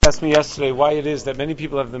Asked me yesterday why it is that many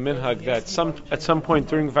people have the minhag that at some point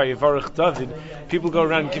during Vayivarech David, people go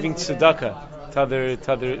around giving tzedakah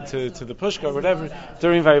to the pushka or whatever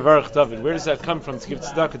during Vayivarech David. Where does that come from to give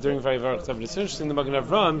tzedakah during Vayivarech David? It's interesting. The Magen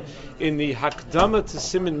Avraham in the Hakdama to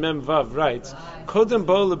Siman Mem Vav writes, "Kodem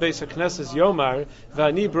bo lebeis haknesses Yomar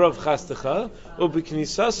v'ani brov chastecha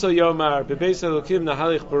ubeknisaso Yomar bebeis Elokim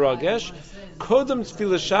nahalich baragesh." Kodem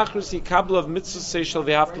tefillah shachris yikabel of mitzvah seishal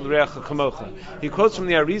v'haftal reacha kamocha. He quotes from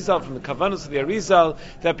the Arizal, from the Kavanos of the Arizal,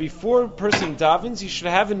 that before a person davens, he should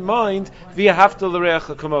have in mind v'haftal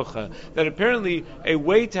reacha kamocha. That apparently a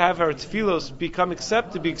way to have our tefillos be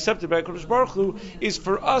accepted by HaKadosh Baruch Hu, is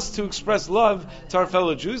for us to express love to our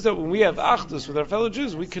fellow Jews. That when we have achdus with our fellow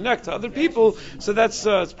Jews, we connect to other people. So that's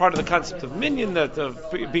it's part of the concept of minyan, that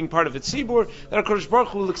of being part of its tzibur, that HaKadosh Baruch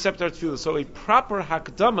Hu will accept our tefillah. So a proper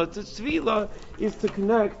hakdama to tefillah is to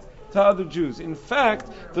connect to other Jews. In fact,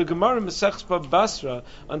 the Gemara in Masechus Bava Basra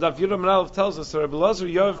on Daf Yud Amud Aleph tells us that Rabbi Lazar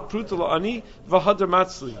Yoav Pruta La'ani v'Hadar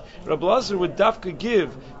Matzli. Rabbi Lazar would dafka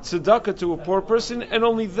give tzedakah to a poor person, and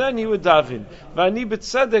only then he would daven. V'ani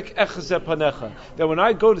b'tzedek echazeh panecha. That when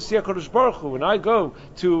I go to see HaKadosh Baruch Hu, when I go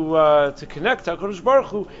to connect to HaKadosh Baruch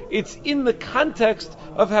Hu, it's in the context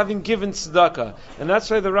of having given tzedakah. And that's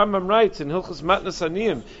why the Rambam writes in Hilchos Matnas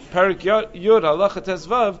Aniyim, Parak Yud Halacha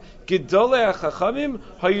Tezvav, Gedolei HaChachamim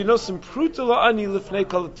hayunosim pruta la'ani lifnei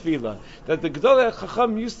kol tefillah. That the Gedolei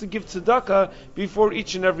HaChacham used to give tzedakah before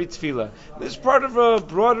each and every tefillah. This is part of a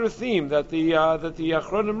broader theme that the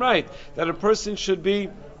Achronim write, that a person should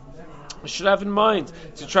have in mind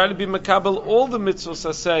to try to be makabel all the mitzvos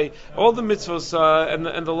all the mitzvos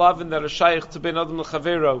and the lavin that are shaykh to ben adam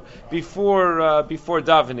l'chavero before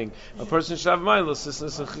davening. A person should have in mind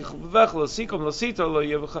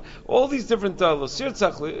all these different all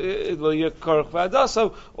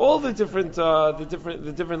the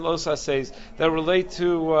different los assays that relate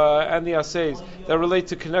to and the assays that relate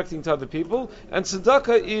to connecting to other people, and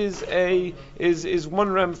tzedakah is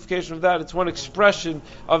one ramification of that. It's one expression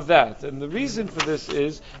of that. And the reason for this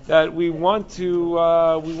is that we want to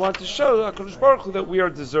show HaKadosh Baruch Hu that we are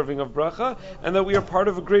deserving of bracha, and that we are part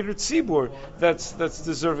of a greater tzibur that's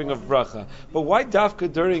deserving of bracha. But why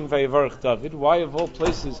dafka during Vayivarech David? Why of all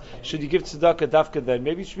places should you give tzedakah dafka then?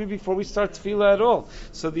 Maybe it should be before we start tefillah at all.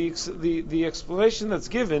 So the explanation that's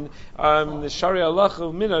given, the Shari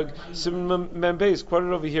Halacha Minhag Siman Mem Beis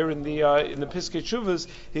quoted over here in the Piskei Teshuvos,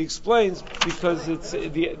 he explains because it's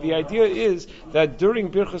the idea is that during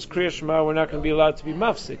Birchas Kriya Shema we're not going to be allowed to be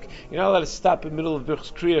mafsik. You're not allowed to stop in the middle of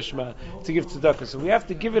Birchas Kriya Shema to give tzedakah. So we have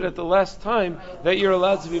to give it at the last time that you're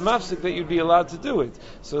allowed to be mafsik, that you'd be allowed to do it.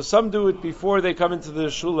 So some do it before they come into the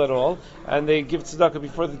shul at all, and they give tzedakah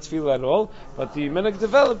before the tefillah at all, but the minhag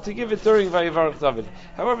developed to give it during Vayivarech David.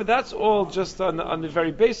 However, that's all just on the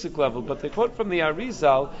very basic level, but they quote from the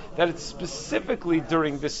Arizal that it's specifically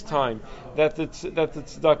during this time that the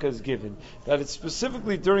tzedakah is given, that it's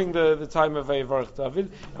specifically during the time of Vayivarech David.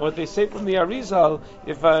 And what they say from the Arizal,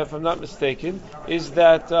 if I'm not mistaken, is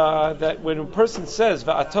that when a person says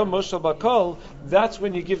Va'atam Moshel Bakol, that's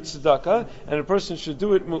when you give tzedakah, and a person should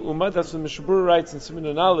do it mu'umad. That's what Mishabur writes in Siman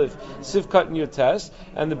and Aleph, Sivkat and Yotes,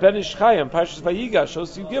 and the Ben Ish Chayim, Parshas Vayigash,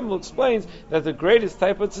 Osu Gimel explains that the greatest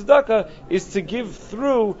type of tzedakah is to give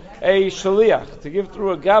through a shaliach, to give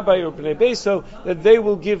through a gabbai or bnei beso, that they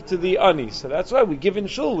will give to the ani. So that's why we give in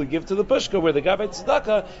shul, we give to the pushka, where the gabbai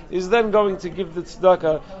tzedakah is then going to give the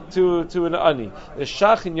tzedakah to an ani. The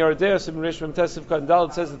Shach in Yardeus in Reish Mem Tes Sivkat and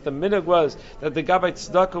Dalet says that the minhag was that the gabbai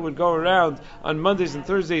tzedakah would go around on Mondays and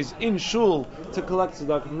Thursdays in shul to collect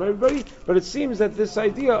tzedakah from everybody. But it seems that this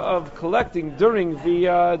idea of collecting during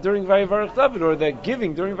Vayivarech David, or that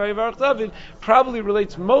giving during Vayivarech David, probably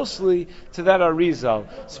relates mostly to that Arizal.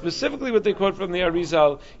 Specifically, what they quote from the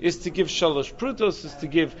Arizal is to give shalosh prutos, is to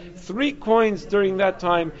give 3 coins during that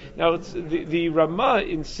time. Now, it's the Ramah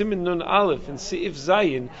in Siman Nun Aleph and Seif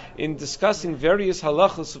Zayin, in discussing various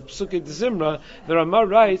halachos of Psukei D'Zimra, the Ramah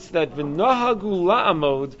writes that v'nahagu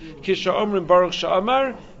la'amod kisha omrim baruch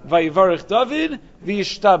sha'amar vayivarech David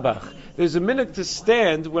v'yishtabach. There's a minute to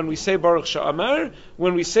stand when we say Baruch Sha'amar,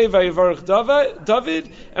 when we say Vayivarech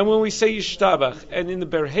David, and when we say Yishtabach. And in the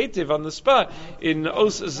Berhetiv, on the spot, in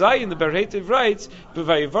Os Zayin, the Berhetiv writes,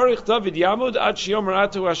 Vayivarech David Yamud ad Shiyomer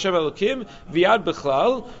Atu Hashem Elokim V'yad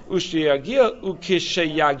Bechlal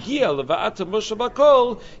Ukeshayagia Leva'ata Moshe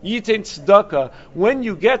Bakol Yitein Tzedakah. When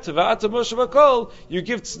you get to Va'ata Moshe Bakol, you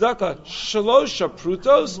give Tzedakah Shalosha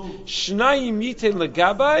Prutos Shnayim Yitein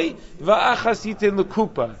Legabbai Gabbai, va'achas yitin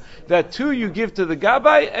l'kupa. That 2 you give to the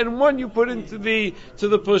Gabbai, and 1 you put into the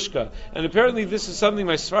Pushka. And apparently this is something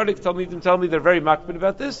my Sephardic Talmidim tell me they're very makbid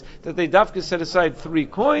about this, that they dafka set aside 3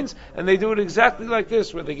 coins, and they do it exactly like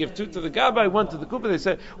this, where they give 2 to the Gabbai, 1 to the Kupa, they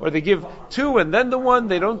say, or they give 2 and then the 1,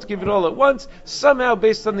 they don't give it all at once, somehow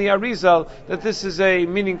based on the Arizal, that this is a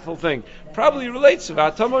meaningful thing. Probably relates to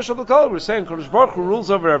that. We're saying Kodesh Baruch Hu rules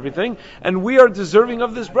over everything, and we are deserving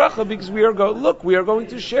of this bracha because we are going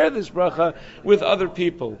to share this bracha with other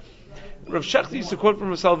people. Rav Shechty used to quote from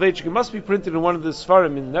Rav Soloveitchik. It must be printed in one of the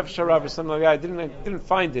Sfarim in Nefesh HaRav or something like that. I didn't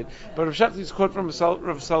find it, but Rav Shechty used to quote from Rav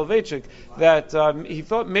Soloveitchik that he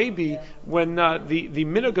thought maybe when the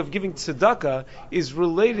minhag of giving tzedakah is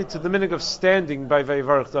related to the minhag of standing by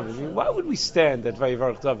Vayivarach David. I mean, why would we stand at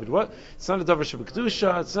Vayivarach David? What? It's not a davar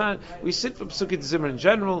shebekdusha. It's not. We sit for Pesukei D'Zimra in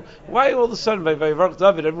general. Why all of a sudden by Vayivarach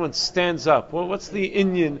David everyone stands up? Well, what's the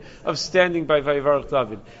inyan of standing by Vayivarach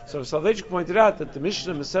David? So Rav Soloveitchik pointed out that the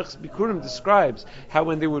Mishnah Maseches Bikurim describes how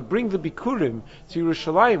when they would bring the Bikurim to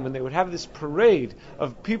Yerushalayim, when they would have this parade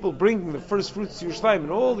of people bringing the first fruits to Yerushalayim,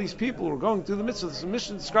 and all these people were going through the mitzvah, the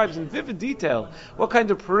Mishnah describes in vivid detail what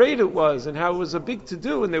kind of parade it was and how it was a big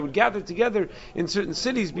to-do, and they would gather together in certain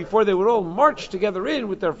cities before they would all march together in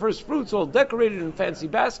with their first fruits, all decorated in fancy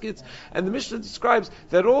baskets, and the Mishnah describes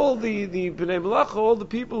that all the Bnei Melacha, all the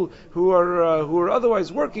people who are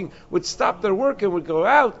otherwise working, would stop their work and would go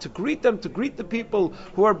out to greet them, to greet the people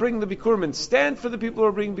who are bringing the Bikurim, and stand for the people who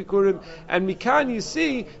are bringing Bikurim. And Mikan, you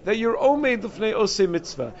see that you're Omeid L'fnei Osei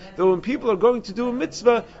Mitzvah. That when people are going to do a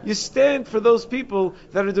mitzvah, you stand for those people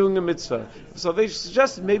that are doing a mitzvah. So they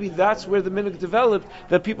suggested maybe that's where the minhag developed,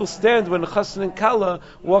 that people stand when a chassan and kala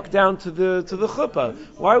walk down to the chuppah.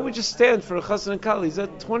 Why would you stand for a chassan and kala? He's a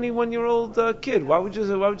 21-year-old kid. Why would you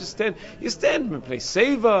stand? You stand and play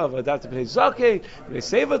seva, v'adat play zakeh, play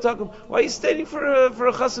seva takum. Why are you standing for a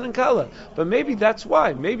chassan and kala? But maybe that's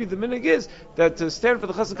why. Maybe the minhag is that to stand for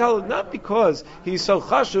the chassan kala, not because he's so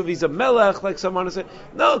chashuv, he's a melech, like someone said.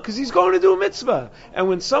 No, because he's going to do a mitzvah. And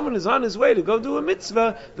when someone is on his way to go do a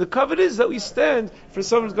mitzvah, the covet is that we stand for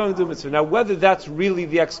someone who's going to do a mitzvah. Now, whether that's really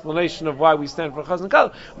the explanation of why we stand for chassan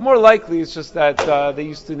kala, more likely it's just that they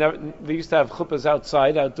used to have chuppahs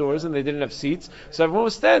outdoors, and they didn't have seats, so everyone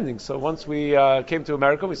was standing. So once we came to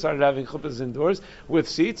America, we started having chuppahs indoors with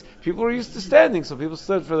seats. People were used to standing, so people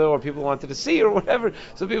stood for or people wanted to see or whatever,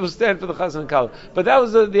 so people stand for the chassan kala. But that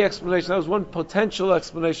was the explanation. That was one potential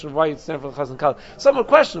explanation of why you'd stand for the chassan kala. Somewhat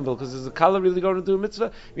questionable, because is the kala really going to do a mitzvah?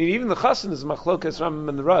 I mean, even the chassan is machlokas Rambam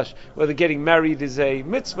and the Rosh, whether getting married is a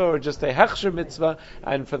mitzvah or just a hechsher mitzvah,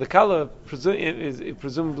 and for the kala,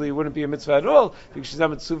 presumably it wouldn't be a mitzvah at all, because she's not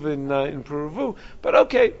mitzvah in Puruvu. But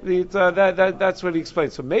okay, that's what he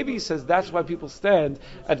explains. So maybe he says that's why people stand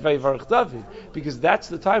at Vayivarach David, because that's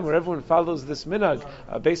the time where everyone follows this minhag,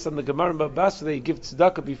 based on the Gemara in Bava Basra, they give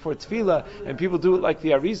tzedakah before tefillah, and people do it like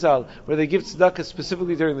the Arizal, where they give tzedakah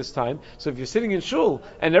specifically during this time. So if you're sitting in shul,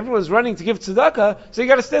 and everyone's running to give tzedakah, so you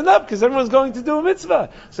got to stand up, because everyone's going to do a mitzvah.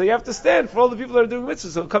 So you have to stand for all the people that are doing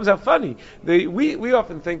mitzvahs, so it comes out funny. We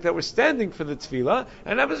often think that we're standing for the tefillah,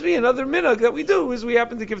 and that must be another minhag that we do, is we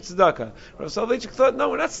happen to give tzedakah. Rav Soloveitchik thought, no,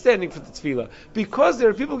 we're not standing for the tefillah. Because there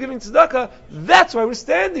are people giving tzedakah, that's why we're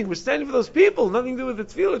standing. We're standing for those people, nothing to do with the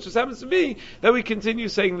tefillah. It just happens to be that we continue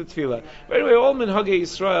saying the tefillah. But anyway, all minhagei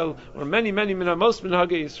Yisrael, or most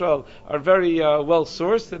minhagei Yisrael, are very well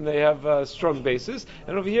sourced, and they have strong basis.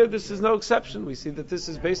 And over here, this is no exception. We see that this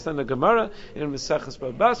is based on the Gemara in Maseches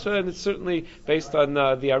Bava Basra, and it's certainly based on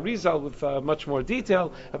the Arizal with much more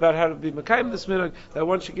detail about how to be Mekayim this minhag, that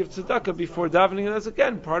one should give tzedakah before davening. And that's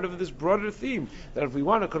again part of this broader theme, that if we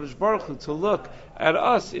want HaKadosh Baruch Hu to look at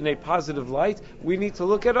us in a positive light, we need to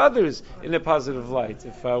look at others in a positive light.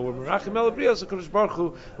 If we're merachim el brios, HaKadosh Baruch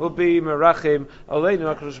Hu will be merachim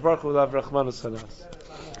aleinu. HaKadosh Baruch Hu will have rachmanus chanas.